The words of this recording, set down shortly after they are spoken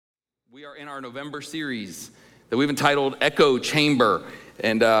We are in our November series that we've entitled Echo Chamber,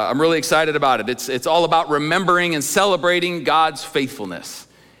 and I'm really excited about it. It's all about remembering and celebrating God's faithfulness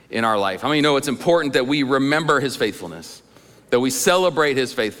in our life. How many know it's important that we remember his faithfulness, that we celebrate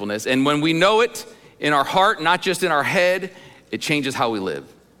his faithfulness, and when we know it in our heart, not just in our head, it changes how we live.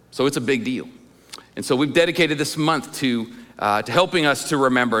 So it's a big deal. And so we've dedicated this month to helping us to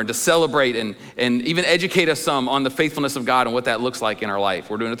remember and to celebrate and even educate us some on the faithfulness of God and what that looks like in our life.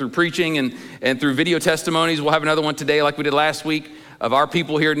 We're doing it through preaching and through video testimonies. We'll have another one today like we did last week of our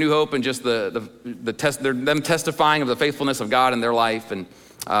people here at New Hope and just them testifying of the faithfulness of God in their life. And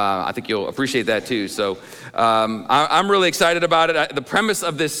I think you'll appreciate that too. So I'm really excited about it. The premise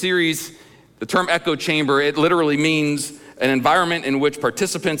of this series, the term echo chamber, it literally means an environment in which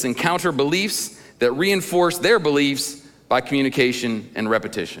participants encounter beliefs that reinforce their beliefs by communication and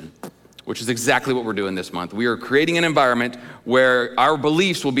repetition, which is exactly what we're doing this month. We are creating an environment where our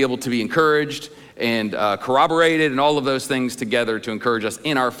beliefs will be able to be encouraged and corroborated and all of those things together to encourage us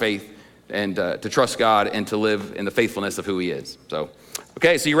in our faith and to trust God and to live in the faithfulness of who he is. So,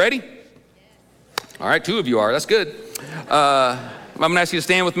 okay, so you ready? All right, 2 of you are, that's good. I'm gonna ask you to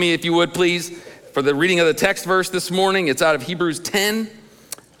stand with me if you would, please, for the reading of the text verse this morning. It's out of Hebrews 10,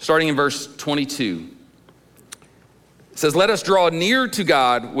 starting in verse 22. It says, "Let us draw near to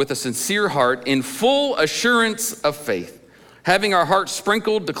God with a sincere heart in full assurance of faith, having our hearts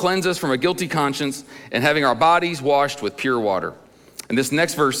sprinkled to cleanse us from a guilty conscience and having our bodies washed with pure water." And this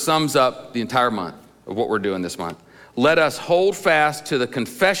next verse sums up the entire month of what we're doing this month. "Let us hold fast to the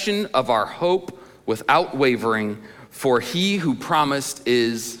confession of our hope without wavering, for he who promised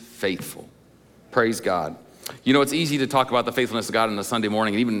is faithful." Praise God. You know, it's easy to talk about the faithfulness of God on a Sunday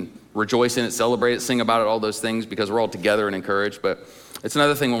morning and even rejoice in it, celebrate it, sing about it, all those things, because we're all together and encouraged. But it's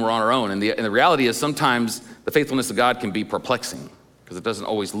another thing when we're on our own. And the reality is sometimes the faithfulness of God can be perplexing because it doesn't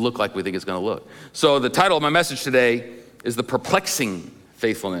always look like we think it's going to look. So the title of my message today is The Perplexing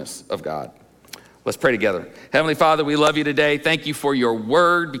Faithfulness of God. Let's pray together. Heavenly Father, we love you today. Thank you for your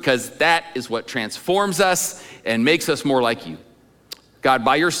word, because that is what transforms us and makes us more like you. God,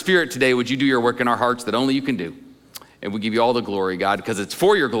 by your Spirit today, would you do your work in our hearts that only you can do? And we give you all the glory, God, because it's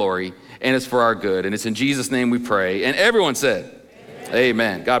for your glory and it's for our good. And it's in Jesus' name we pray. And everyone said, amen.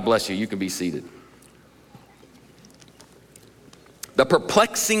 Amen. God bless you. You can be seated. The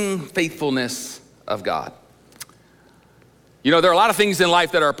perplexing faithfulness of God. You know, there are a lot of things in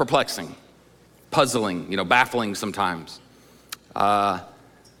life that are perplexing, puzzling, baffling sometimes. And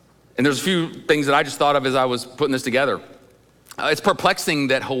there's a few things that I just thought of as I was putting this together. It's perplexing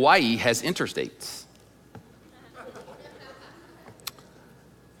that Hawaii has interstates.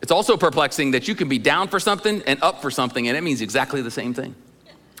 It's also perplexing that you can be down for something and up for something, and it means exactly the same thing.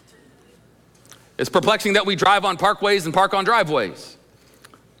 It's perplexing that we drive on parkways and park on driveways.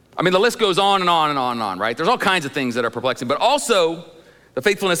 I mean, the list goes on and on and on and on, right? There's all kinds of things that are perplexing, but also the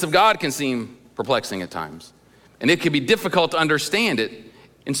faithfulness of God can seem perplexing at times. And it can be difficult to understand it.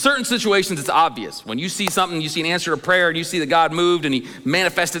 In certain situations, it's obvious. When you see something, you see an answer to prayer, and you see that God moved and he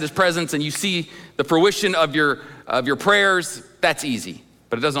manifested his presence, and you see the fruition of your prayers, that's easy.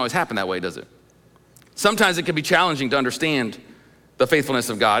 But it doesn't always happen that way, does it? Sometimes it can be challenging to understand the faithfulness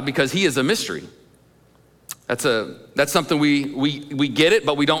of God because he is a mystery. That's something we get it,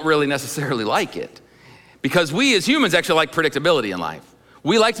 but we don't really necessarily like it. Because we as humans actually like predictability in life.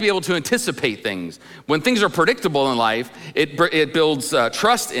 We like to be able to anticipate things. When things are predictable in life, it builds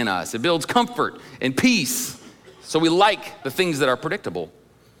trust in us. It builds comfort and peace. So we like the things that are predictable.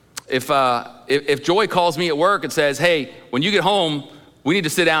 If Joy calls me at work and says, "Hey, when you get home, we need to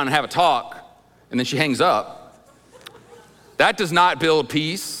sit down and have a talk," and then she hangs up, that does not build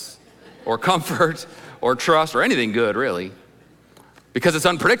peace or comfort or trust or anything good, really, because it's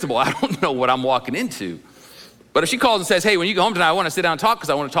unpredictable. I don't know what I'm walking into. But if she calls and says, "Hey, when you go home tonight, I want to sit down and talk because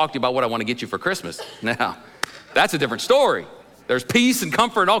I want to talk to you about what I want to get you for Christmas." Now, that's a different story. There's peace and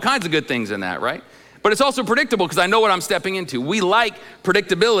comfort and all kinds of good things in that, right? But it's also predictable because I know what I'm stepping into. We like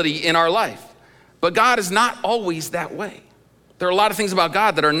predictability in our life, but God is not always that way. There are a lot of things about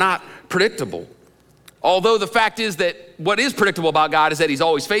God that are not predictable. Although the fact is that what is predictable about God is that he's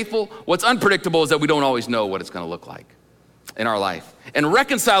always faithful. What's unpredictable is that we don't always know what it's going to look like in our life. And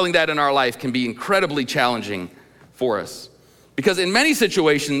reconciling that in our life can be incredibly challenging for us. Because in many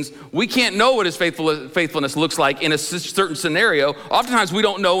situations, we can't know what his faithfulness looks like in a certain scenario. Oftentimes we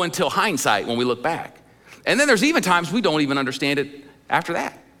don't know until hindsight when we look back. And then there's even times we don't even understand it after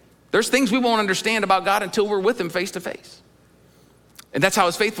that. There's things we won't understand about God until we're with him face to face. And that's how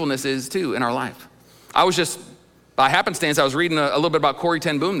his faithfulness is too in our life. I was just, by happenstance, I was reading a little bit about Corrie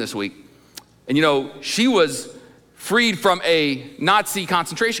ten Boom this week. And she was freed from a Nazi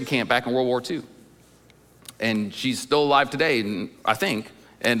concentration camp back in World War II. And she's still alive today, I think,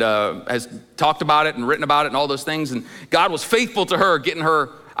 and has talked about it and written about it and all those things. And God was faithful to her, getting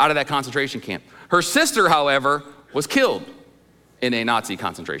her out of that concentration camp. Her sister, however, was killed in a Nazi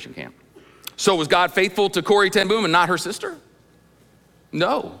concentration camp. So was God faithful to Corrie ten Boom and not her sister?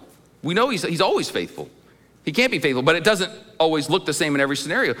 No. We know he's always faithful. He can't be faithful, but it doesn't always look the same in every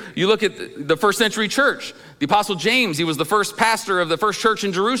scenario. You look at the first century church. The Apostle James, he was the first pastor of the first church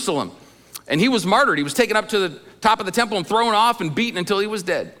in Jerusalem. And he was martyred. He was taken up to the top of the temple and thrown off and beaten until he was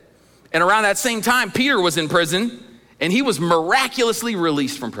dead. And around that same time, Peter was in prison, and he was miraculously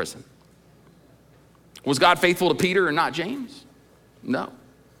released from prison. Was God faithful to Peter and not James? No.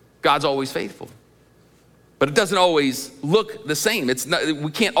 God's always faithful. But it doesn't always look the same. We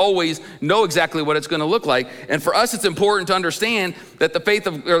can't always know exactly what it's going to look like. And for us, it's important to understand that the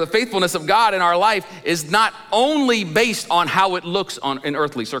faithfulness of God in our life is not only based on how it looks in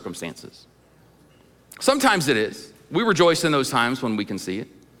earthly circumstances. Sometimes it is. We rejoice in those times when we can see it.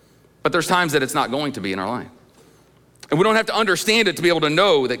 But there's times that it's not going to be in our life. And we don't have to understand it to be able to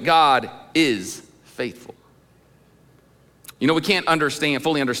know that God is faithful. You know, we can't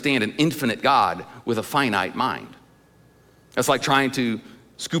fully understand an infinite God with a finite mind. That's like trying to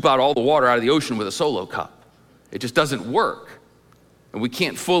scoop out all the water out of the ocean with a solo cup. It just doesn't work. And we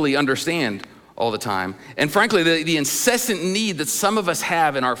can't fully understand all the time. And frankly, the incessant need that some of us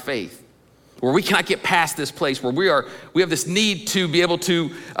have in our faith, where we cannot get past this place where we have this need to be able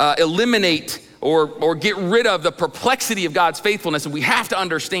to eliminate or get rid of the perplexity of God's faithfulness. And we have to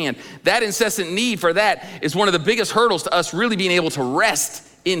understand that incessant need for that is one of the biggest hurdles to us really being able to rest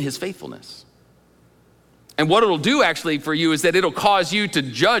in his faithfulness. And what it'll do actually for you is that it'll cause you to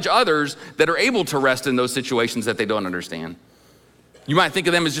judge others that are able to rest in those situations that they don't understand. You might think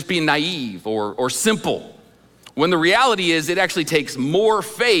of them as just being naive or simple, when the reality is it actually takes more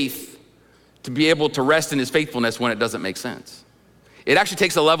faith to be able to rest in his faithfulness when it doesn't make sense. It actually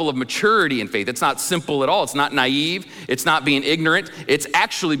takes a level of maturity in faith. It's not simple at all. It's not naive. It's not being ignorant. It's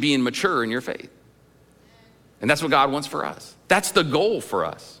actually being mature in your faith. And that's what God wants for us. That's the goal for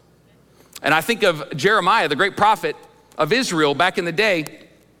us. And I think of Jeremiah, the great prophet of Israel back in the day.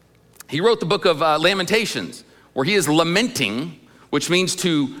 He wrote the book of Lamentations, where he is lamenting, which means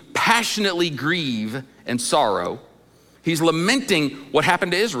to passionately grieve and sorrow. He's lamenting what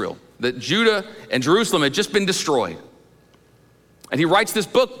happened to Israel, that Judah and Jerusalem had just been destroyed. And he writes this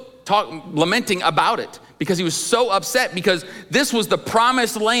book lamenting about it because he was so upset, because this was the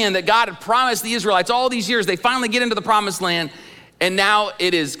promised land that God had promised the Israelites all these years. They finally get into the promised land, and now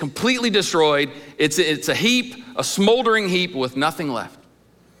it is completely destroyed. It's a heap, a smoldering heap with nothing left.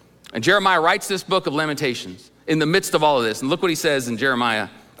 And Jeremiah writes this book of Lamentations in the midst of all of this. And look what he says in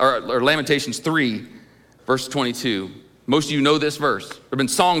Lamentations 3, verse 22. Most of you know this verse. There have been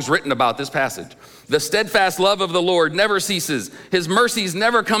songs written about this passage. The steadfast love of the Lord never ceases. His mercies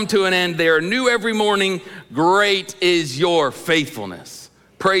never come to an end. They are new every morning. Great is your faithfulness.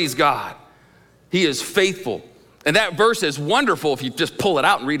 Praise God. He is faithful. And that verse is wonderful if you just pull it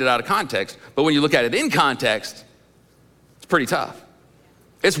out and read it out of context. But when you look at it in context, it's pretty tough.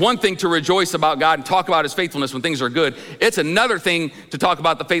 It's one thing to rejoice about God and talk about his faithfulness when things are good. It's another thing to talk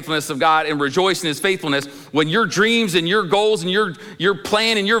about the faithfulness of God and rejoice in his faithfulness when your dreams and your goals and your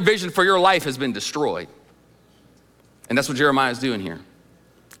plan and your vision for your life has been destroyed. And that's what Jeremiah is doing here.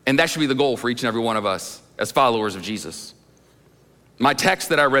 And that should be the goal for each and every one of us as followers of Jesus. My text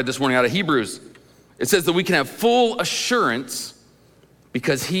that I read this morning out of Hebrews, it says that we can have full assurance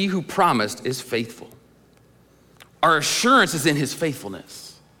because he who promised is faithful. Our assurance is in his faithfulness.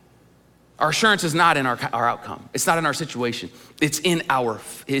 Our assurance is not in our outcome. It's not in our situation. It's in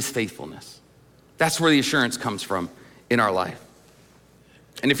his faithfulness. That's where the assurance comes from in our life.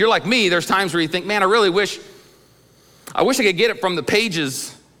 And if you're like me, there's times where you think, man, I wish I could get it from the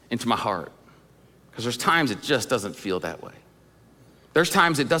pages into my heart. Because there's times it just doesn't feel that way. There's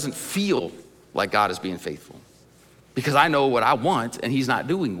times it doesn't feel like God is being faithful. Because I know what I want and he's not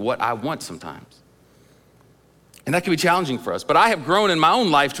doing what I want sometimes. And that can be challenging for us. But I have grown in my own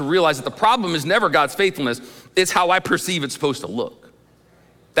life to realize that the problem is never God's faithfulness. It's how I perceive it's supposed to look.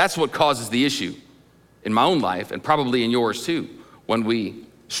 That's what causes the issue in my own life and probably in yours too when we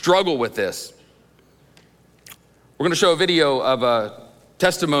struggle with this. We're going to show a video of a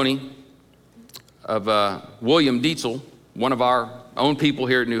testimony of William Dietzel, one of our own people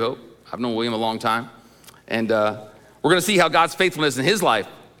here at New Hope. I've known William a long time. And we're going to see how God's faithfulness in his life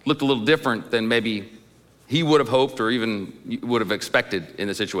looked a little different than maybe he would have hoped or even would have expected in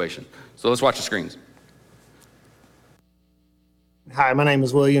the situation. So let's watch the screens. Hi, my name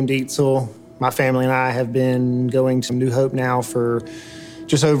is William Dietzel. My family and I have been going to New Hope now for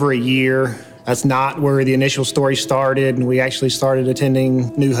just over a year. That's not where the initial story started. And we actually started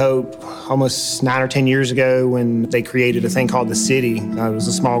attending New Hope almost 9 or 10 years ago when they created a thing called The City. It was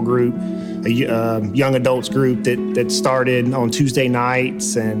a small group, a young adults group that started on Tuesday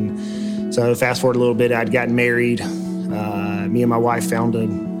nights. And so fast forward a little bit, I'd gotten married. Me and my wife found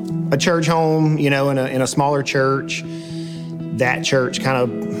a church home, in a smaller church. That church kind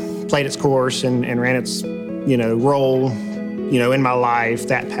of played its course and ran its, role. In my life.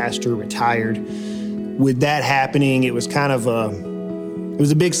 That pastor retired. With that happening, it was kind of it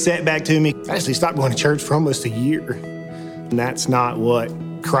was a big setback to me. I actually stopped going to church for almost a year. And that's not what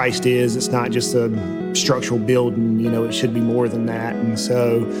Christ is. It's not just a structural building, it should be more than that. And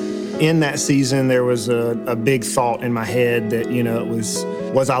so in that season, there was a big thought in my head that,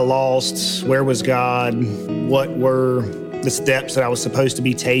 was I lost? Where was God? What were the steps that I was supposed to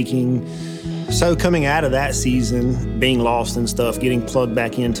be taking? So coming out of that season, being lost and stuff, getting plugged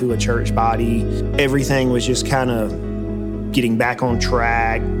back into a church body, everything was just kind of getting back on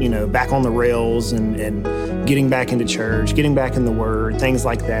track, back on the rails and getting back into church, getting back in the Word, things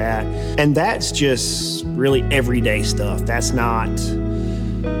like that. And that's just really everyday stuff. That's not,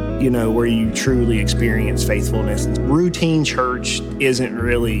 where you truly experience faithfulness. Routine church isn't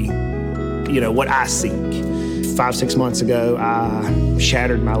really, what I seek. 5-6 months ago, I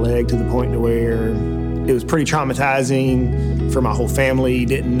shattered my leg to the point to where it was pretty traumatizing for my whole family.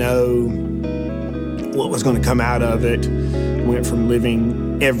 Didn't know what was going to come out of it. Went from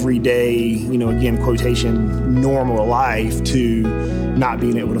living every day, again, quotation, normal life to not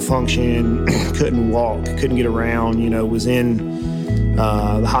being able to function, couldn't walk, couldn't get around, was in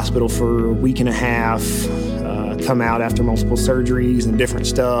the hospital for a week and a half, come out after multiple surgeries and different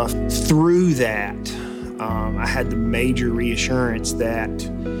stuff. Through that, I had the major reassurance that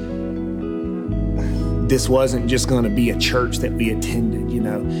this wasn't just going to be a church that we attended.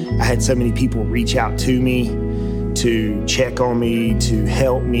 I had so many people reach out to me to check on me, to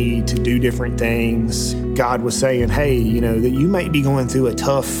help me, to do different things. God was saying, hey, that you might be going through a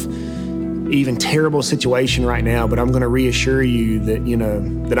tough, even terrible situation right now, but I'm going to reassure you that,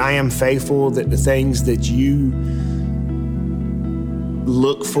 that I am faithful, that the things that you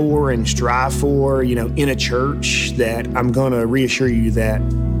look for and strive for, in a church, that I'm going to reassure you that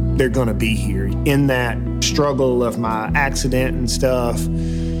they're going to be here. In that struggle of my accident and stuff,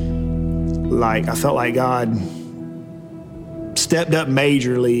 I felt like God stepped up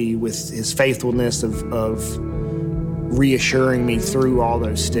majorly with his faithfulness of reassuring me through all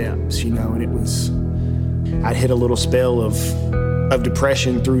those steps, and it was, I'd hit a little spell of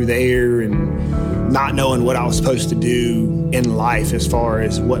depression through there and not knowing what I was supposed to do in life as far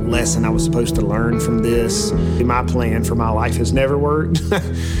as what lesson I was supposed to learn from this. My plan for my life has never worked.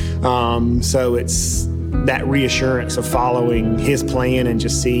 So it's that reassurance of following his plan and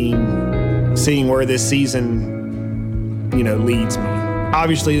just seeing where this season, leads me.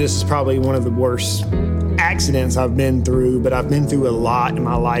 Obviously, this is probably one of the worst accidents I've been through, but I've been through a lot in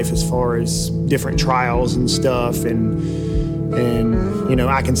my life as far as different trials and stuff. And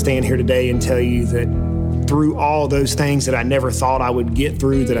I can stand here today and tell you that through all those things that I never thought I would get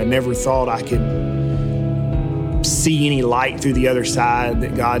through, that I never thought I could see any light through the other side,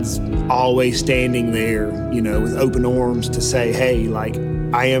 that God's always standing there, with open arms to say, hey,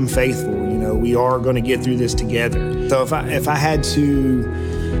 I am faithful, we are going to get through this together. So if I had to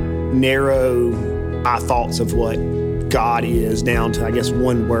narrow my thoughts of what God is down to, I guess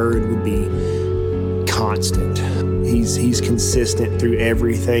one word would be constant. He's consistent through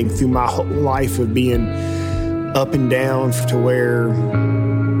everything, through my whole life of being up and down to where,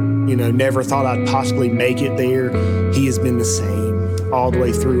 never thought I'd possibly make it there. He has been the same all the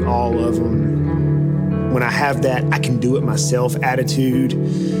way through all of them. When I have that I can do it myself attitude,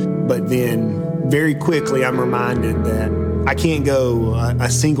 but then very quickly I'm reminded that I can't go a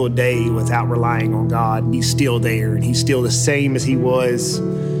single day without relying on God. He's still there, and he's still the same as he was,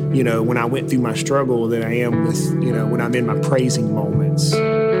 when I went through my struggle, that I am with, when I'm in my praising moments.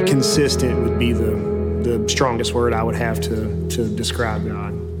 Consistent would be the strongest word I would have to describe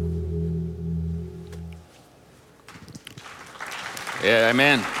God. Yeah,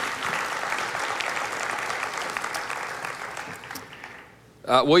 amen.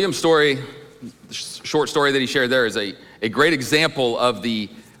 William's story, the short story that he shared there, is a great example of the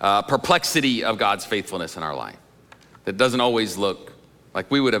perplexity of God's faithfulness in our life. That doesn't always look like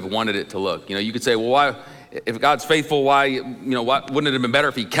we would have wanted it to look. You could say, well, why, if God's faithful, why wouldn't it have been better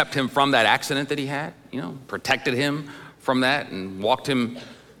if he kept him from that accident that he had, protected him from that and walked him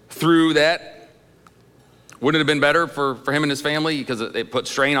through that? Wouldn't it have been better for him and his family? Because it put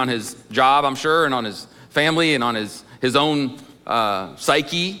strain on his job, I'm sure, and on his family and on his own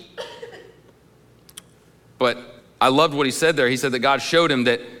psyche. But I loved what he said there. He said that God showed him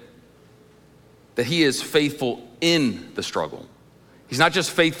that he is faithful in the struggle. He's not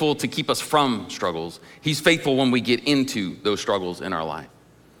just faithful to keep us from struggles. He's faithful when we get into those struggles in our life.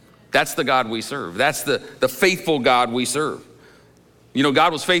 That's the God we serve. That's the faithful God we serve. You know,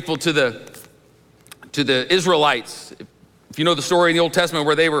 God was faithful to the Israelites. If you know the story in the Old Testament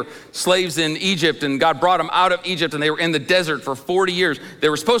where they were slaves in Egypt and God brought them out of Egypt and they were in the desert for 40 years. They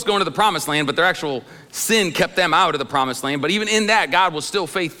were supposed to go into the promised land, but their actual sin kept them out of the promised land. But even in that, God was still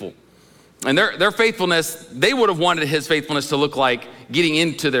faithful. And their faithfulness, they would have wanted his faithfulness to look like getting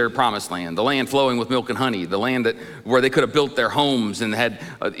into their promised land, the land flowing with milk and honey, the land where they could have built their homes and had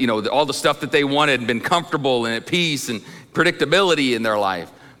all the stuff that they wanted and been comfortable and at peace and predictability in their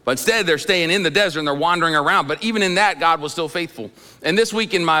life. But instead, they're staying in the desert and they're wandering around. But even in that, God was still faithful. And this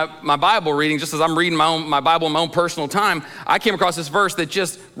week in my Bible reading, just as I'm reading my Bible in my own personal time, I came across this verse that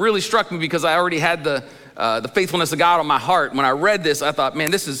just really struck me because I already had the faithfulness of God on my heart. When I read this, I thought,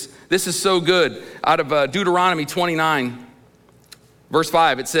 man, this is so good. Out of Deuteronomy 29, verse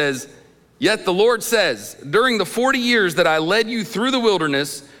 5, it says, "Yet the Lord says, during the 40 years that I led you through the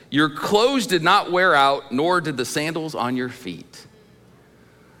wilderness, your clothes did not wear out, nor did the sandals on your feet."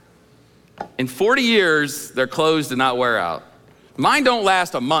 In 40 years, their clothes did not wear out. Mine don't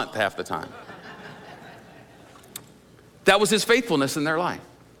last a month half the time. That was his faithfulness in their life.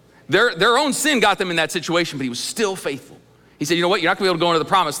 Their own sin got them in that situation, but he was still faithful. He said, you know what, you're not gonna be able to go into the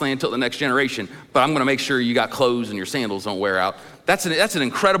promised land until the next generation, but I'm gonna make sure you got clothes and your sandals don't wear out. That's an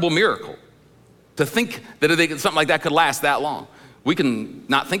incredible miracle. To think that something like that could last that long. We can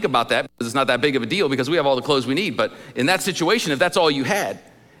not think about that because it's not that big of a deal because we have all the clothes we need, but in that situation, if that's all you had,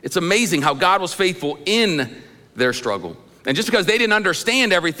 it's amazing how God was faithful in their struggle. And just because they didn't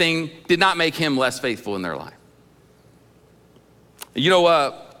understand everything did not make him less faithful in their life. You know,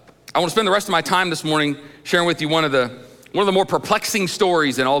 I want to spend the rest of my time this morning sharing with you one of the more perplexing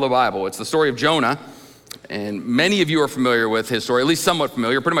stories in all the Bible. It's the story of Jonah. And many of you are familiar with his story, at least somewhat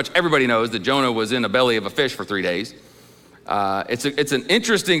familiar. Pretty much everybody knows that Jonah was in the belly of a fish for 3 days. It's an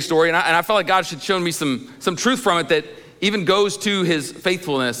interesting story, and I felt like God should show me some truth from it that even goes to his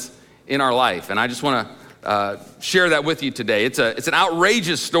faithfulness in our life. And I just want to share that with you today. It's an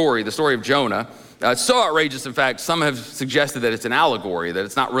outrageous story, the story of Jonah. It's so outrageous, in fact, some have suggested that it's an allegory, that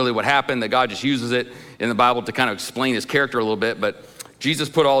it's not really what happened, that God just uses it in the Bible to kind of explain his character a little bit. But Jesus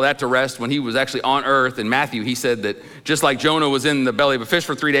put all that to rest when he was actually on earth. In Matthew, he said that just like Jonah was in the belly of a fish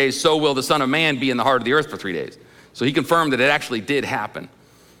for 3 days, so will the Son of Man be in the heart of the earth for 3 days. So he confirmed that it actually did happen.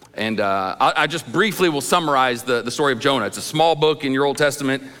 And I just briefly will summarize the story of Jonah. It's a small book in your Old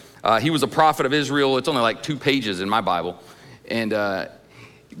Testament. He was a prophet of Israel. It's only like 2 pages in my Bible. And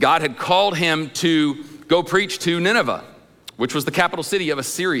God had called him to go preach to Nineveh, which was the capital city of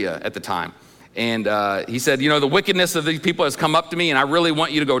Assyria at the time. And he said, you know, the wickedness of these people has come up to me, and I really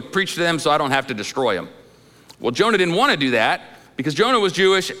want you to go preach to them so I don't have to destroy them. Well, Jonah didn't want to do that because Jonah was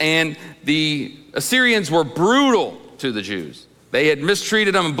Jewish, and the Assyrians were brutal to the Jews. They had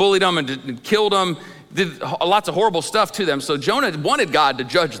mistreated them and bullied them and killed them, did lots of horrible stuff to them. So Jonah wanted God to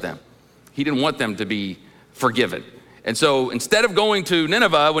judge them. He didn't want them to be forgiven. And so instead of going to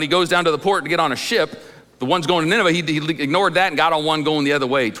Nineveh, when he goes down to the port to get on a ship, the ones going to Nineveh, he ignored that and got on one going the other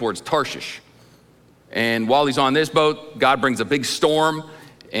way towards Tarshish. And while he's on this boat, God brings a big storm,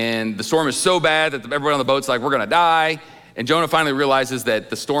 and the storm is so bad that everybody on the boat's like, we're gonna die. And Jonah finally realizes that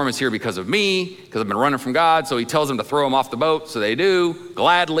the storm is here because of me, because I've been running from God. So he tells them to throw him off the boat. So they do,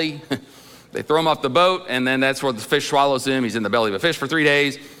 gladly. They throw him off the boat, and then that's where the fish swallows him. He's in the belly of a fish for 3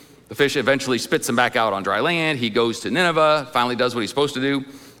 days. The fish eventually spits him back out on dry land. He goes to Nineveh, finally does what he's supposed to do,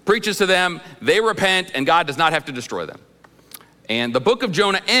 preaches to them, they repent, and God does not have to destroy them. And the book of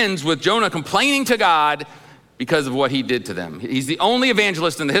Jonah ends with Jonah complaining to God because of what he did to them. He's the only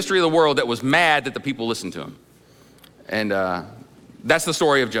evangelist in the history of the world that was mad that the people listened to him. And that's the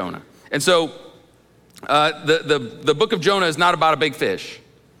story of Jonah. And so the book of Jonah is not about a big fish,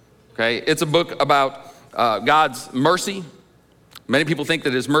 okay? It's a book about God's mercy. Many people think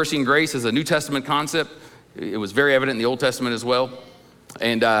that his mercy and grace is a New Testament concept. It was very evident in the Old Testament as well.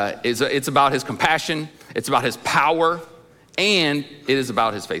 And it's about his compassion, it's about his power, and it is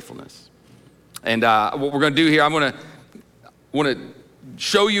about his faithfulness. And what we're gonna do here, I'm gonna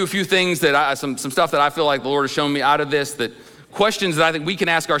show you a few things that some stuff that I feel like the Lord has shown me out of this, that questions that I think we can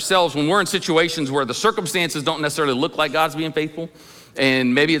ask ourselves when we're in situations where the circumstances don't necessarily look like God's being faithful.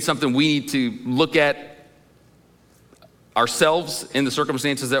 And maybe it's something we need to look at ourselves in the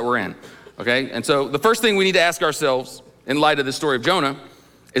circumstances that we're in. okay? And so the first thing we need to ask ourselves in light of the story of Jonah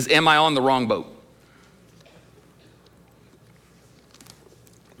is, am I on the wrong boat?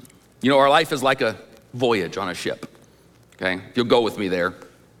 You know, our life is like a voyage on a ship, okay? If you'll go with me there.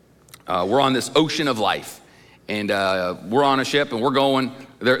 We're on this ocean of life, and we're on a ship, and we're going,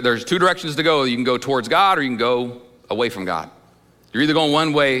 there's two directions to go. You can go towards God, or you can go away from God. You're either going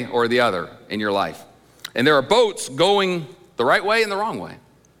one way or the other in your life. And there are boats going the right way and the wrong way.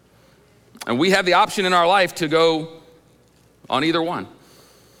 And we have the option in our life to go on either one.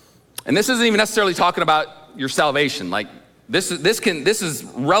 And this isn't even necessarily talking about your salvation. Like, this is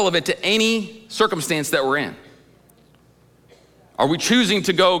relevant to any circumstance that we're in. Are we choosing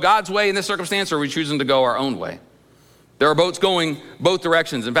to go God's way in this circumstance, or are we choosing to go our own way? There are boats going both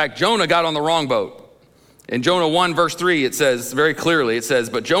directions. In fact, Jonah got on the wrong boat. In Jonah 1, verse 3, it says very clearly, it says,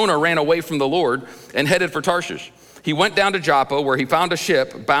 but Jonah ran away from the Lord and headed for Tarshish. He went down to Joppa, where he found a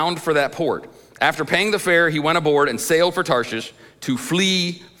ship bound for that port. After paying the fare, he went aboard and sailed for Tarshish to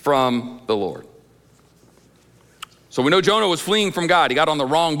flee from the Lord. So we know Jonah was fleeing from God. He got on the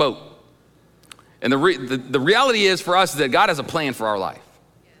wrong boat. And the reality is for us is that God has a plan for our life.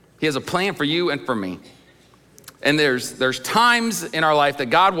 He has a plan for you and for me. And there's times in our life that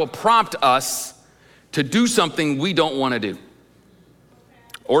God will prompt us to do something we don't want to do,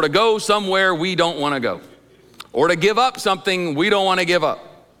 or to go somewhere we don't want to go, or to give up something we don't want to give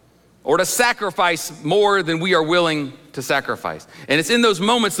up, or to sacrifice more than we are willing to sacrifice. And it's in those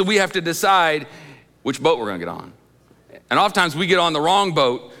moments that we have to decide which boat we're going to get on. And oftentimes we get on the wrong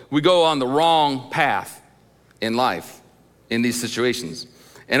boat. We go on the wrong path in life in these situations.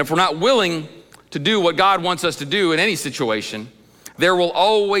 And if we're not willing to do what God wants us to do in any situation, there will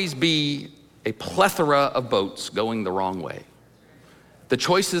always be a plethora of boats going the wrong way. The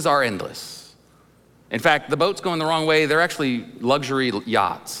choices are endless. In fact, the boats going the wrong way, they're actually luxury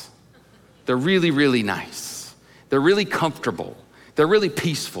yachts. They're really, really nice. They're really comfortable. They're really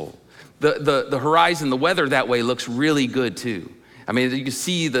peaceful. The horizon, the weather that way looks really good too. I mean, you can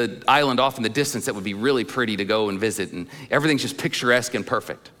see the island off in the distance that would be really pretty to go and visit, and everything's just picturesque and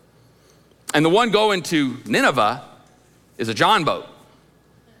perfect. And the one going to Nineveh is a John boat.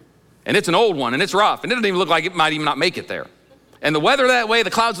 And it's an old one, and it's rough, and it doesn't even look like it might even not make it there. And the weather that way,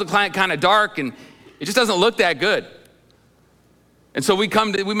 the clouds look kind of dark, and it just doesn't look that good. And so we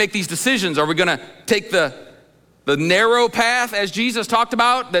make these decisions. Are we gonna take the narrow path, as Jesus talked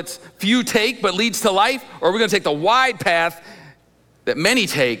about, that's few take but leads to life? Or are we gonna take the wide path that many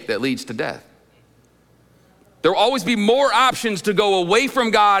take that leads to death? There will always be more options to go away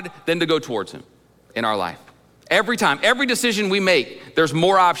from God than to go towards him in our life. Every time, every decision we make, there's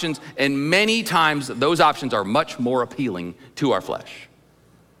more options, and many times those options are much more appealing to our flesh.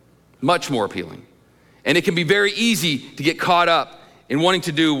 Much more appealing. And it can be very easy to get caught up in wanting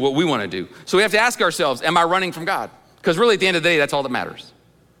to do what we want to do. So we have to ask ourselves, am I running from God? Because really at the end of the day, that's all that matters.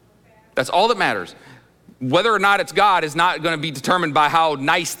 That's all that matters. Whether or not it's God is not going to be determined by how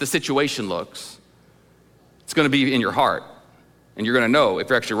nice the situation looks. It's going to be in your heart, and you're going to know if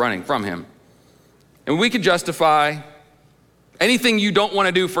you're actually running from him. And we can justify anything you don't want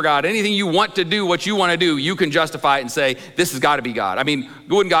to do for God, anything you want to do, what you want to do, you can justify it and say, this has got to be God. I mean,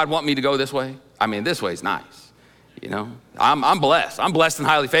 wouldn't God want me to go this way? I mean, this way's nice. You know, I'm blessed. I'm blessed and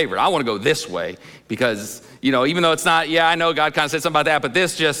highly favored. I want to go this way because, you know, even though it's not, yeah, I know God kind of said something about that, but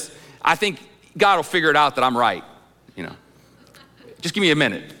this just, I think God will figure it out that I'm right, you know. Just give me a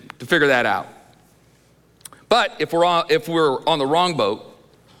minute to figure that out. But if we're on the wrong boat,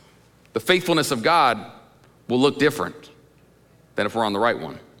 the faithfulness of God will look different than if we're on the right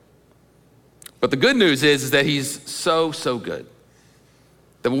one. But the good news is that he's so good.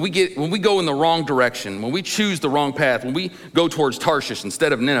 That when we go in the wrong direction, when we choose the wrong path, when we go towards Tarshish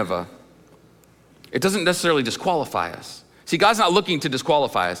instead of Nineveh, it doesn't necessarily disqualify us. See, God's not looking to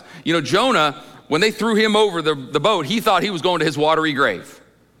disqualify us. You know, Jonah, when they threw him over the boat, he thought he was going to his watery grave.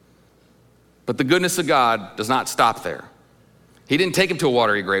 But the goodness of God does not stop there. He didn't take him to a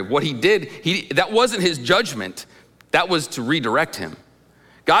watery grave. What he did, that wasn't his judgment. That was to redirect him.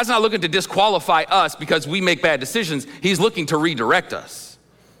 God's not looking to disqualify us because we make bad decisions. He's looking to redirect us.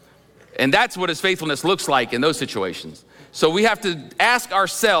 And that's what his faithfulness looks like in those situations. So we have to ask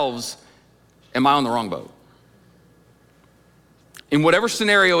ourselves, am I on the wrong boat? In whatever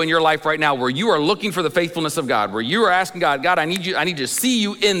scenario in your life right now where you are looking for the faithfulness of God, where you are asking God, I need to see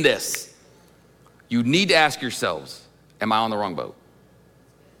you in this. You need to ask yourselves, am I on the wrong boat?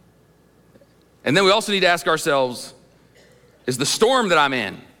 And then we also need to ask ourselves, is the storm that I'm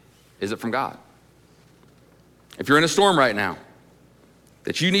in, is it from God? If you're in a storm right now,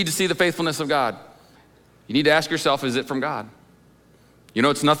 that you need to see the faithfulness of God, you need to ask yourself, is it from God? You know,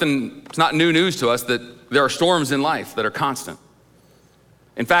 it's not new news to us that there are storms in life that are constant.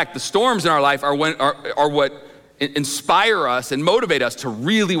 In fact, the storms in our life are what inspire us and motivate us to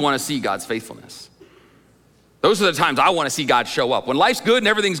really want to see God's faithfulness. Those are the times I want to see God show up. When life's good and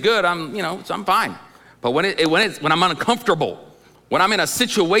everything's good, I'm fine. But when I'm uncomfortable, when I'm in a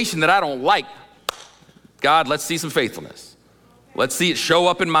situation that I don't like, God, let's see some faithfulness. Let's see it show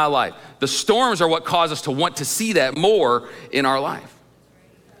up in my life. The storms are what cause us to want to see that more in our life.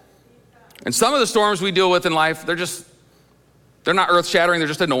 And some of the storms we deal with in life, they're not earth-shattering, they're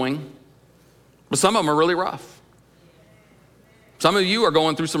just annoying. But some of them are really rough. Some of you are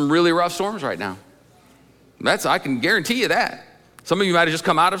going through some really rough storms right now. I can guarantee you that. Some of you might have just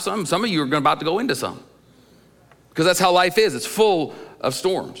come out of some of you are about to go into some. Because that's how life is, it's full of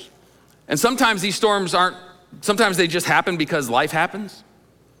storms. And sometimes these storms sometimes they just happen because life happens,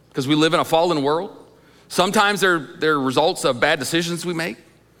 because we live in a fallen world. Sometimes they're results of bad decisions we make.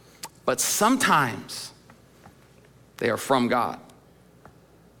 But sometimes they are from God.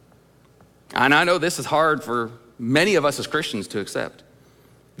 And I know this is hard for many of us as Christians to accept,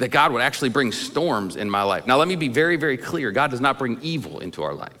 that God would actually bring storms in my life. Now let me be very, very clear. God does not bring evil into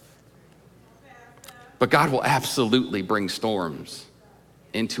our life. But God will absolutely bring storms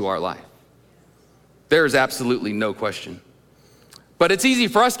into our life. There is absolutely no question. But it's easy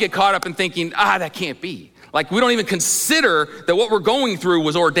for us to get caught up in thinking, that can't be. Like we don't even consider that what we're going through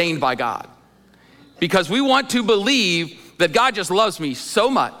was ordained by God. Because we want to believe that God just loves me so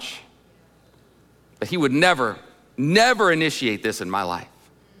much that he would never initiate this in my life.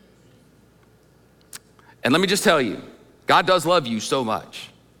 And let me just tell you, God does love you so much.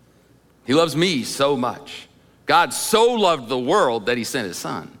 He loves me so much. God so loved the world that he sent his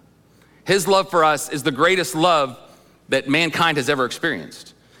son. His love for us is the greatest love that mankind has ever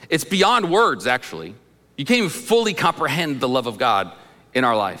experienced. It's beyond words, actually. You can't even fully comprehend the love of God in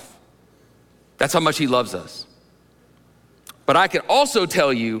our life. That's how much he loves us. But I can also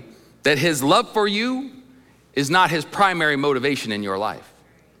tell you that his love for you is not his primary motivation in your life.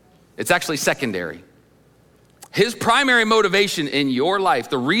 It's actually secondary. His primary motivation in your life,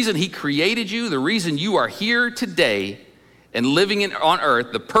 the reason he created you, the reason you are here today and living on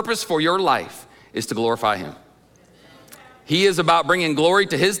earth, the purpose for your life is to glorify him. He is about bringing glory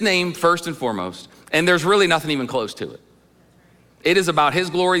to his name first and foremost, and there's really nothing even close to it. It is about his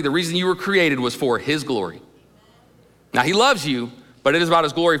glory. The reason you were created was for his glory. Now he loves you, but it is about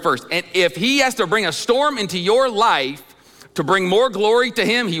his glory first. And if he has to bring a storm into your life to bring more glory to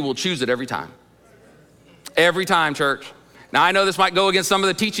him, he will choose it every time. Every time, church. Now I know this might go against some of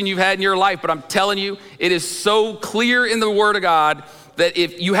the teaching you've had in your life, but I'm telling you, it is so clear in the word of God that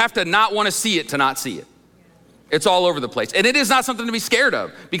if you have to not want to see it to not see it. It's all over the place. And it is not something to be scared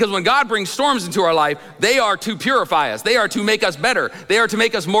of, because when God brings storms into our life, they are to purify us. They are to make us better. They are to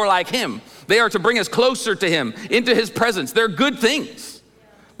make us more like him. They are to bring us closer to him, into his presence. They're good things,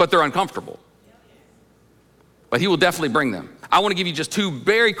 but they're uncomfortable. But he will definitely bring them. I want to give you just two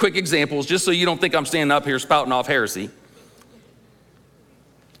very quick examples, just so you don't think I'm standing up here spouting off heresy.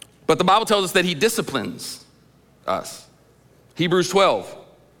 But the Bible tells us that he disciplines us. Hebrews 12,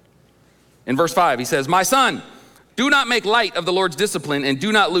 in verse 5, he says, "My son, do not make light of the Lord's discipline, and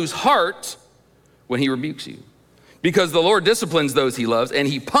do not lose heart when he rebukes you. Because the Lord disciplines those he loves, and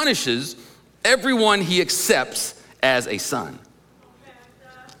he punishes everyone he accepts as a son."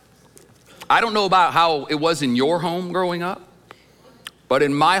 I don't know about how it was in your home growing up, but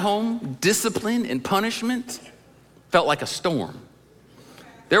in my home, discipline and punishment felt like a storm.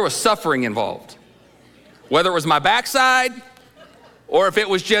 There was suffering involved. Whether it was my backside or if it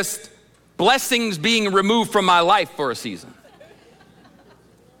was just blessings being removed from my life for a season.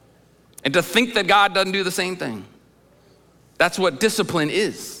 And to think that God doesn't do the same thing. That's what discipline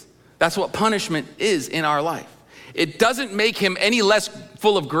is. That's what punishment is in our life. It doesn't make him any less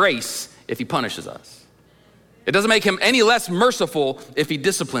full of grace if he punishes us. It doesn't make him any less merciful if he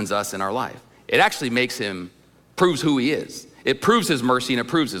disciplines us in our life. It actually proves who he is. It proves his mercy and it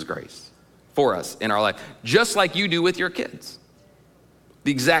proves his grace for us in our life, just like you do with your kids.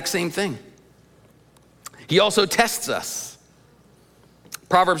 The exact same thing. He also tests us.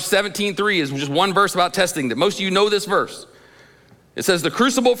 Proverbs 17:3 is just one verse about testing that most of you know this verse. It says, "The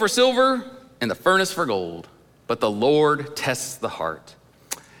crucible for silver and the furnace for gold, but the Lord tests the heart."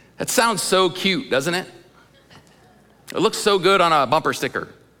 That sounds so cute, doesn't it? It looks so good on a bumper sticker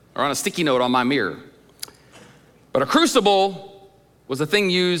or on a sticky note on my mirror. But a crucible was a thing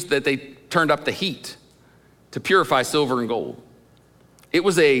used that they turned up the heat to purify silver and gold. It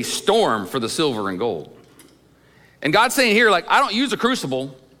was a storm for the silver and gold. And God's saying here, I don't use a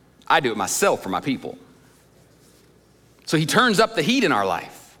crucible, I do it myself for my people. So he turns up the heat in our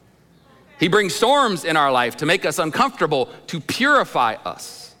life. He brings storms in our life to make us uncomfortable, to purify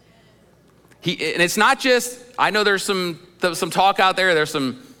us. And it's not just, I know there's some talk out there, there's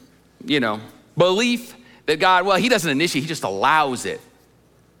some, belief that God, well, he doesn't initiate, he just allows it.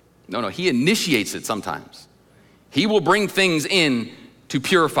 No, he initiates it sometimes. He will bring things in to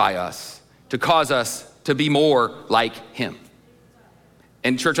purify us, to cause us to be more like him.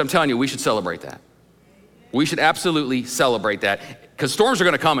 And church, I'm telling you, we should celebrate that. We should absolutely celebrate that, because storms are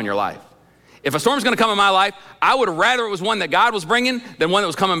gonna come in your life. If a storm's gonna come in my life, I would rather it was one that God was bringing than one that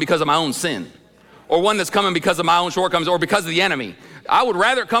was coming because of my own sin, or one that's coming because of my own shortcomings, or because of the enemy. I would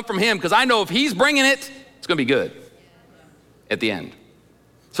rather it come from him, because I know if he's bringing it, it's gonna be good at the end.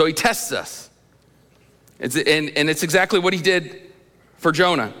 So he tests us. And it's exactly what he did for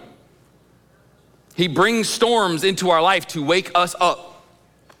Jonah. He brings storms into our life to wake us up.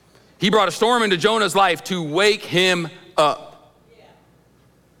 He brought a storm into Jonah's life to wake him up.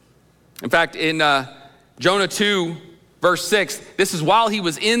 In fact, in Jonah 2, verse 6, this is while he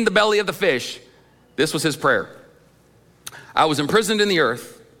was in the belly of the fish. This was his prayer. I was imprisoned in the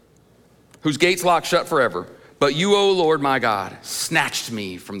earth, whose gates locked shut forever. But you, O Lord my God, snatched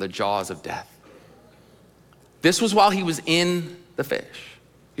me from the jaws of death. This was while he was in the fish.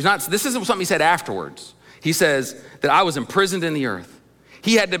 This isn't something he said afterwards. He says that I was imprisoned in the earth.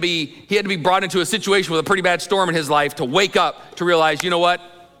 He had to be brought into a situation with a pretty bad storm in his life to wake up, to realize, you know what?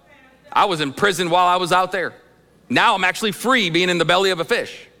 I was in prison while I was out there. Now I'm actually free being in the belly of a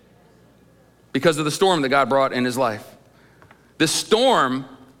fish because of the storm that God brought in his life. This storm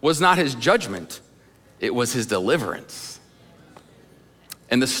was not his judgment. It was his deliverance.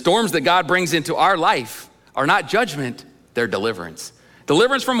 And the storms that God brings into our life are not judgment, they're deliverance.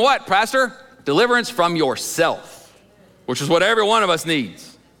 Deliverance from what, Pastor? Deliverance from yourself, which is what every one of us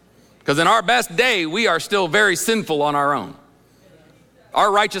needs. Because in our best day, we are still very sinful on our own. Our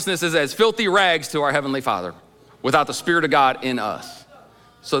righteousness is as filthy rags to our Heavenly Father without the Spirit of God in us.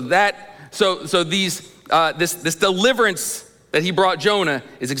 So this deliverance that he brought Jonah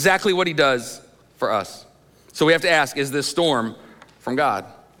is exactly what he does for us. So we have to ask, is this storm from God?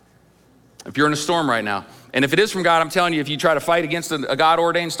 If you're in a storm right now, and if it is from God, I'm telling you, if you try to fight against a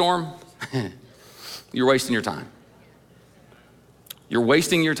God-ordained storm, you're wasting your time. You're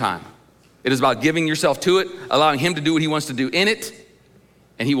wasting your time. It is about giving yourself to it, allowing him to do what he wants to do in it,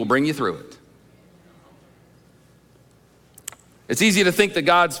 and he will bring you through it. It's easy to think that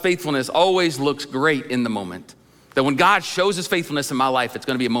God's faithfulness always looks great in the moment. That when God shows his faithfulness in my life, it's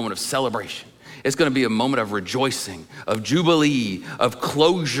gonna be a moment of celebration. It's gonna be a moment of rejoicing, of jubilee, of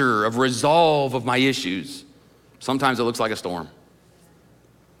closure, of resolve of my issues. Sometimes it looks like a storm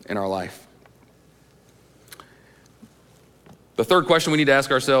in our life. The third question we need to ask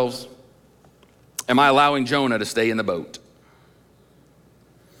ourselves, am I allowing Jonah to stay in the boat?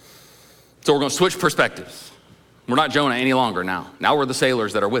 So we're gonna switch perspectives. We're not Jonah any longer now. Now we're the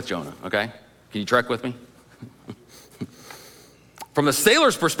sailors that are with Jonah, okay? Can you trek with me? From the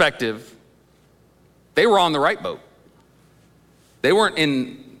sailor's perspective, they were on the right boat. They weren't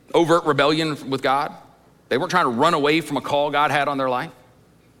in overt rebellion with God. They weren't trying to run away from a call God had on their life.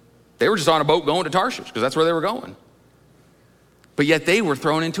 They were just on a boat going to Tarshish because that's where they were going. But yet they were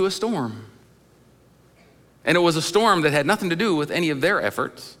thrown into a storm. And it was a storm that had nothing to do with any of their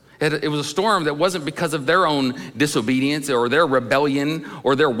efforts. It was a storm that wasn't because of their own disobedience or their rebellion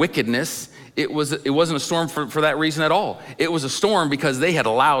or their wickedness. It wasn't a storm for that reason at all. It was a storm because they had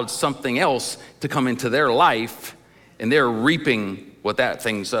allowed something else to come into their life, and they're reaping what that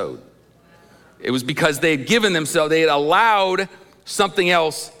thing sowed. It was because they had given themselves, they had allowed something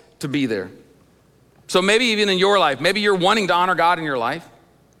else to be there. So maybe even in your life, maybe you're wanting to honor God in your life.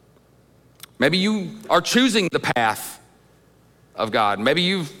 Maybe you are choosing the path of God. Maybe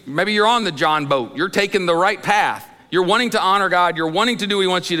you're on the John boat. You're taking the right path. You're wanting to honor God. You're wanting to do what he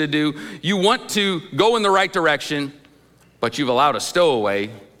wants you to do. You want to go in the right direction, but you've allowed a stowaway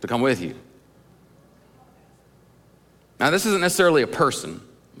to come with you. Now, this isn't necessarily a person,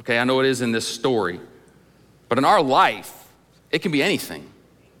 okay? I know it is in this story, but in our life, it can be anything.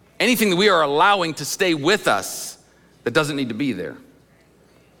 Anything that we are allowing to stay with us that doesn't need to be there.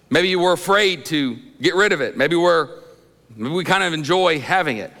 Maybe you were afraid to get rid of it. Maybe we kind of enjoy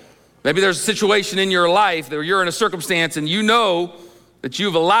having it. Maybe there's a situation in your life that you're in a circumstance and you know that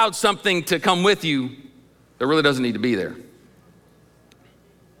you've allowed something to come with you that really doesn't need to be there.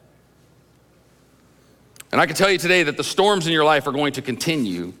 And I can tell you today that the storms in your life are going to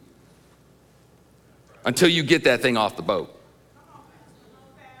continue until you get that thing off the boat.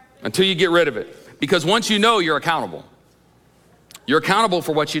 Until you get rid of it. Because once you know, you're accountable. You're accountable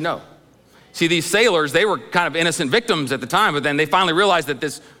for what you know. See, these sailors, they were kind of innocent victims at the time, but then they finally realized that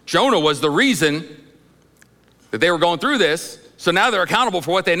this Jonah was the reason that they were going through this. So now they're accountable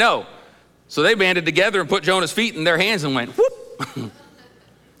for what they know. So they banded together and put Jonah's feet in their hands and went, whoop,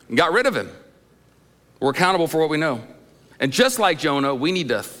 and got rid of him. We're accountable for what we know. And just like Jonah, we need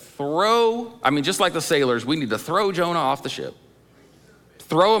to just like the sailors, we need to throw Jonah off the ship.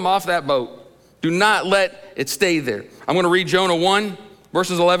 Throw him off that boat. Do not let it stay there. I'm going to read Jonah 1,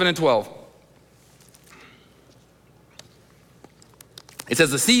 verses 11 and 12. It says,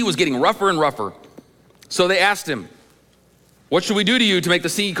 the sea was getting rougher and rougher. So they asked him, what should we do to you to make the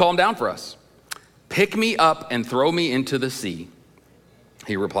sea calm down for us? Pick me up and throw me into the sea,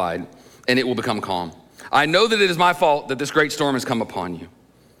 he replied, and it will become calm. I know that it is my fault that this great storm has come upon you.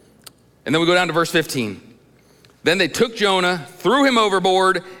 And then we go down to verse 15. Then they took Jonah, threw him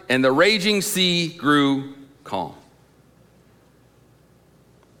overboard, and the raging sea grew calm.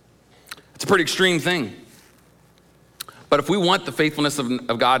 It's a pretty extreme thing. But if we want the faithfulness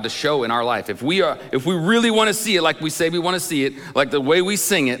of God to show in our life, if we really want to see it like we say we want to see it, like the way we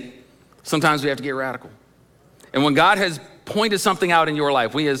sing it, sometimes we have to get radical. And when God has pointed something out in your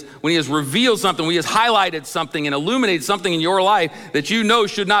life, when he has revealed something, when he has highlighted something and illuminated something in your life that you know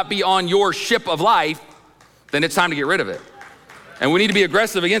should not be on your ship of life, then it's time to get rid of it. And we need to be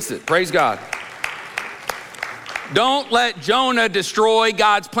aggressive against it. Praise God. Don't let Jonah destroy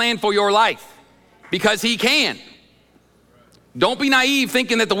God's plan for your life, because he can. Don't be naive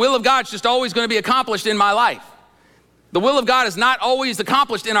thinking that the will of God is just always going to be accomplished in my life. The will of God is not always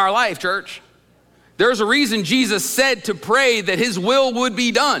accomplished in our life, church. There's a reason Jesus said to pray that his will would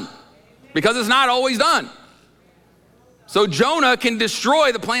be done, because it's not always done. So Jonah can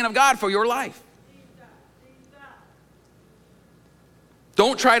destroy the plan of God for your life.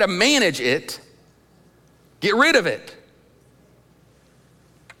 Don't try to manage it. Get rid of it.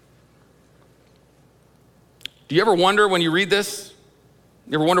 Do you ever wonder when you read this?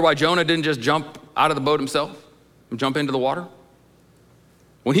 You ever wonder why Jonah didn't just jump out of the boat himself and jump into the water?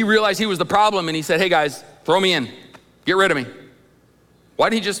 When he realized he was the problem and he said, hey guys, throw me in, get rid of me. Why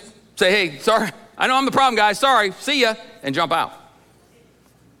didn't he just say, hey, sorry, I know I'm the problem, guys, sorry, see ya, and jump out?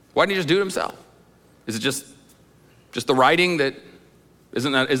 Why didn't he just do it himself? Is it just the writing that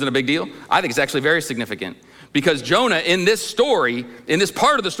isn't a big deal? I think it's actually very significant, because Jonah in this story, in this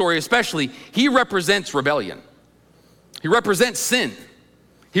part of the story especially, he represents rebellion. He represents sin.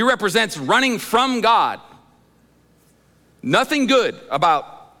 He represents running from God. Nothing good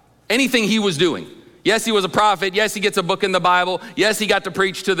about anything he was doing. Yes, he was a prophet. Yes, he gets a book in the Bible. Yes, he got to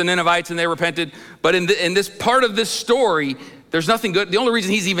preach to the Ninevites and they repented. But in this part of this story, there's nothing good. The only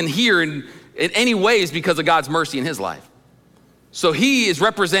reason he's even here in any way is because of God's mercy in his life. So he is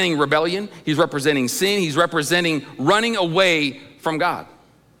representing rebellion. He's representing sin. He's representing running away from God.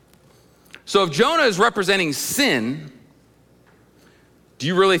 So if Jonah is representing sin, do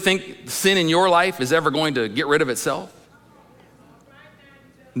you really think sin in your life is ever going to get rid of itself?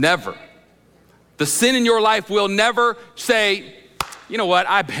 Never. The sin in your life will never say, you know what,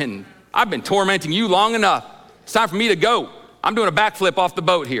 I've been tormenting you long enough. It's time for me to go. I'm doing a backflip off the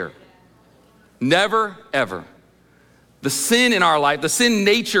boat here. Never, ever. The sin in our life, the sin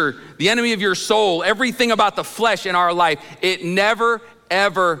nature, the enemy of your soul, everything about the flesh in our life, it never,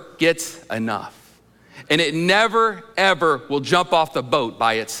 ever gets enough. And it never, ever will jump off the boat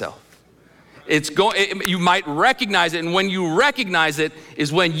by itself. You might recognize it, and when you recognize it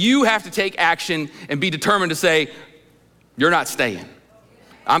is when you have to take action and be determined to say, you're not staying.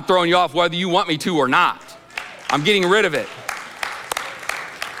 I'm throwing you off whether you want me to or not. I'm getting rid of it.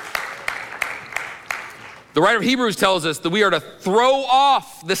 The writer of Hebrews tells us that we are to throw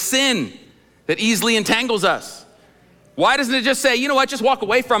off the sin that easily entangles us. Why doesn't it just say, you know what, just walk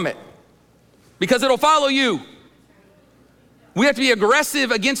away from it? Because it'll follow you. We have to be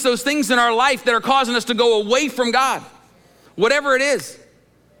aggressive against those things in our life that are causing us to go away from God. Whatever it is.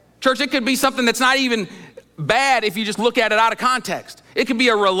 Church, it could be something that's not even bad if you just look at it out of context. It could be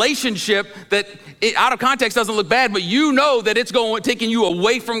a relationship that out of context doesn't look bad, but you know that it's taking you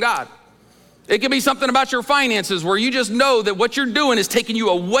away from God. It could be something about your finances where you just know that what you're doing is taking you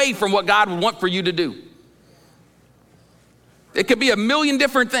away from what God would want for you to do. It could be a million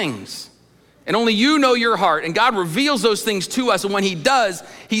different things. And only you know your heart. And God reveals those things to us. And when he does,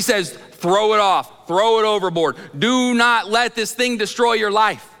 he says, throw it off, throw it overboard. Do not let this thing destroy your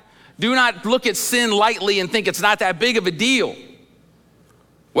life. Do not look at sin lightly and think it's not that big of a deal.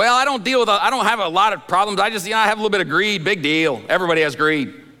 Well, I don't have a lot of problems. I have a little bit of greed, big deal. Everybody has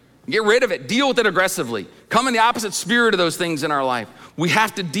greed. Get rid of it, deal with it aggressively. Come in the opposite spirit of those things in our life. We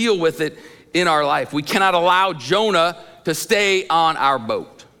have to deal with it in our life. We cannot allow Jonah to stay on our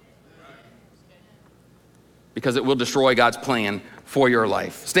boat. because it will destroy God's plan for your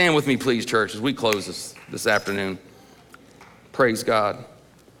life. Stand with me, please, church, as we close this afternoon. Praise God.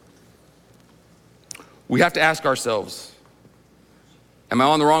 We have to ask ourselves, am I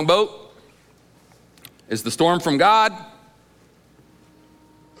on the wrong boat? Is the storm from God?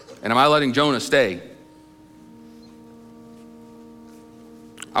 And am I letting Jonah stay?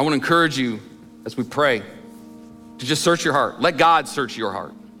 I want to encourage you as we pray to just search your heart. Let God search your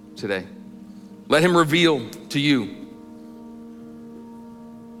heart today. Let him reveal to you.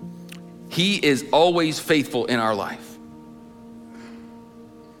 He is always faithful in our life.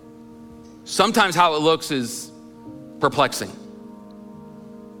 Sometimes how it looks is perplexing.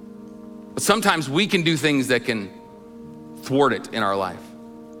 But sometimes we can do things that can thwart it in our life.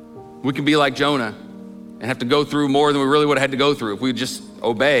 We can be like Jonah and have to go through more than we really would have had to go through. If we just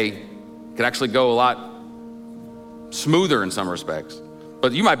obey, it could actually go a lot smoother in some respects.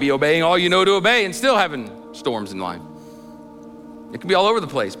 But you might be obeying all you know to obey and still having storms in life. It can be all over the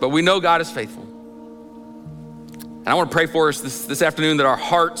place, but we know God is faithful. And I want to pray for us this afternoon that our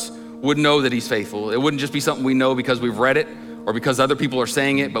hearts would know that he's faithful. It wouldn't just be something we know because we've read it or because other people are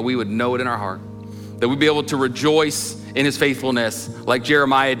saying it, but we would know it in our heart. That we'd be able to rejoice in his faithfulness like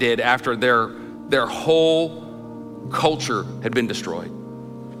Jeremiah did after their whole culture had been destroyed.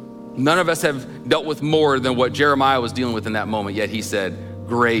 None of us have dealt with more than what Jeremiah was dealing with in that moment, yet he said,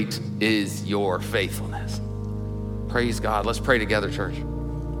 great is your faithfulness. Praise God. Let's pray together, church.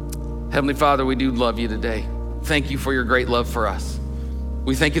 Heavenly Father, we do love you today. Thank you for your great love for us.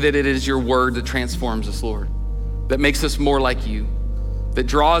 We thank you that it is your word that transforms us, Lord, that makes us more like you, that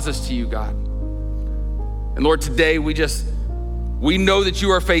draws us to you, God. And Lord, today we know that you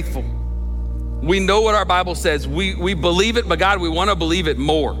are faithful. We know what our Bible says. We believe it, but God, we want to believe it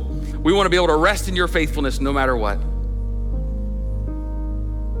more. We want to be able to rest in your faithfulness no matter what.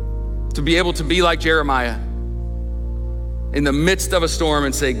 To be able to be like Jeremiah in the midst of a storm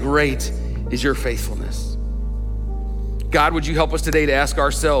and say, great is your faithfulness. God, would you help us today to ask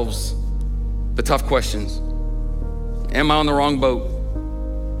ourselves the tough questions? Am I on the wrong boat?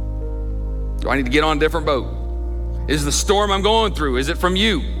 Do I need to get on a different boat? Is the storm I'm going through, is it from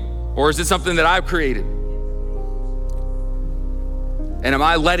you? Or is it something that I've created? And am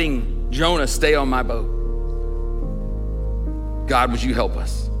I letting Jonah stay on my boat? God, would you help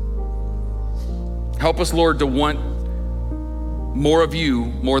us? Help us, Lord, to want more of you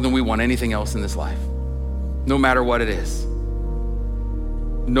more than we want anything else in this life. No matter what it is.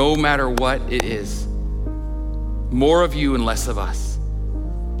 No matter what it is. More of you and less of us.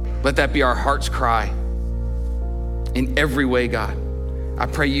 Let that be our heart's cry in every way, God. I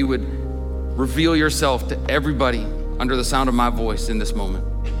pray you would reveal yourself to everybody under the sound of my voice in this moment.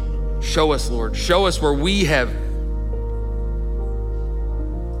 Show us, Lord. Show us where we have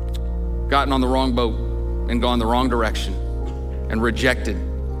gotten on the wrong boat and gone the wrong direction and rejected.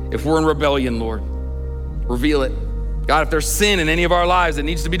 If we're in rebellion, Lord, reveal it. God, if there's sin in any of our lives that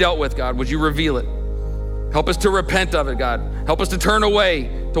needs to be dealt with, God, would you reveal it? Help us to repent of it, God. Help us to turn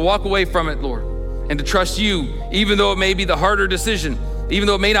away, to walk away from it, Lord, and to trust you, even though it may be the harder decision, even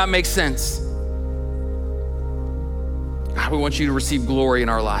though it may not make sense. God, we want you to receive glory in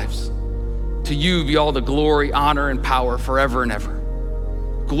our lives. To you be all the glory, honor, and power forever and ever.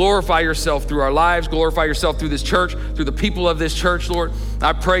 Glorify yourself through our lives. Glorify yourself through this church, through the people of this church, Lord.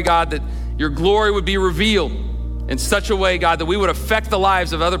 I pray, God, that your glory would be revealed in such a way, God, that we would affect the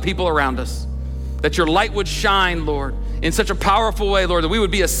lives of other people around us. That your light would shine, Lord, in such a powerful way, Lord, that we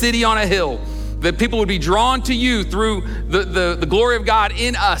would be a city on a hill, that people would be drawn to you through the glory of God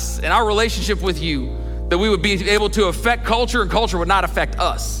in us and our relationship with you, that we would be able to affect culture and culture would not affect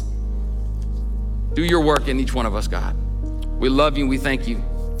us. Do your work in each one of us, God. We love you and we thank you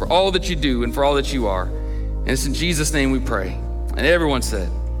for all that you do and for all that you are. And it's in Jesus' name we pray. And everyone said,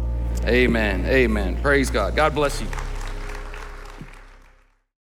 amen, amen. Praise God. God bless you.